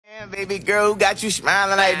Baby girl, who got you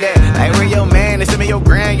smiling like that? Like, where your man? They send me your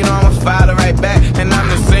grand, you know I'ma follow right back. And I'm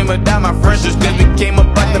the same without my friendships, cause we came up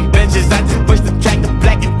on the benches. I just pushed the track to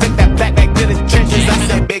black and took that black back to the trenches. I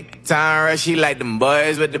said big time rush, she like them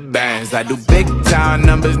boys with the bands. I do big time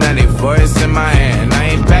numbers, now they voice in my hand. I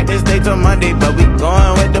ain't practiced day till Monday, but we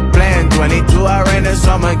going with the plan. 22 I ran the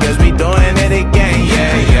summer, guess we doing it again.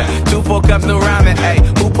 Yeah. 2 4 cups, no rhyming,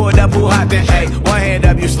 ayy. Who pulled up, who hopped in, ayy. One hand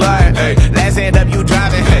up, you sliding, ayy. Last hand up, you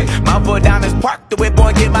driving, ayy. My 4 diamonds parked the whip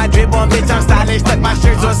on, get my drip on, bitch, I'm stylish. Tuck my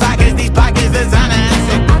shirts on sockets, these pockets design.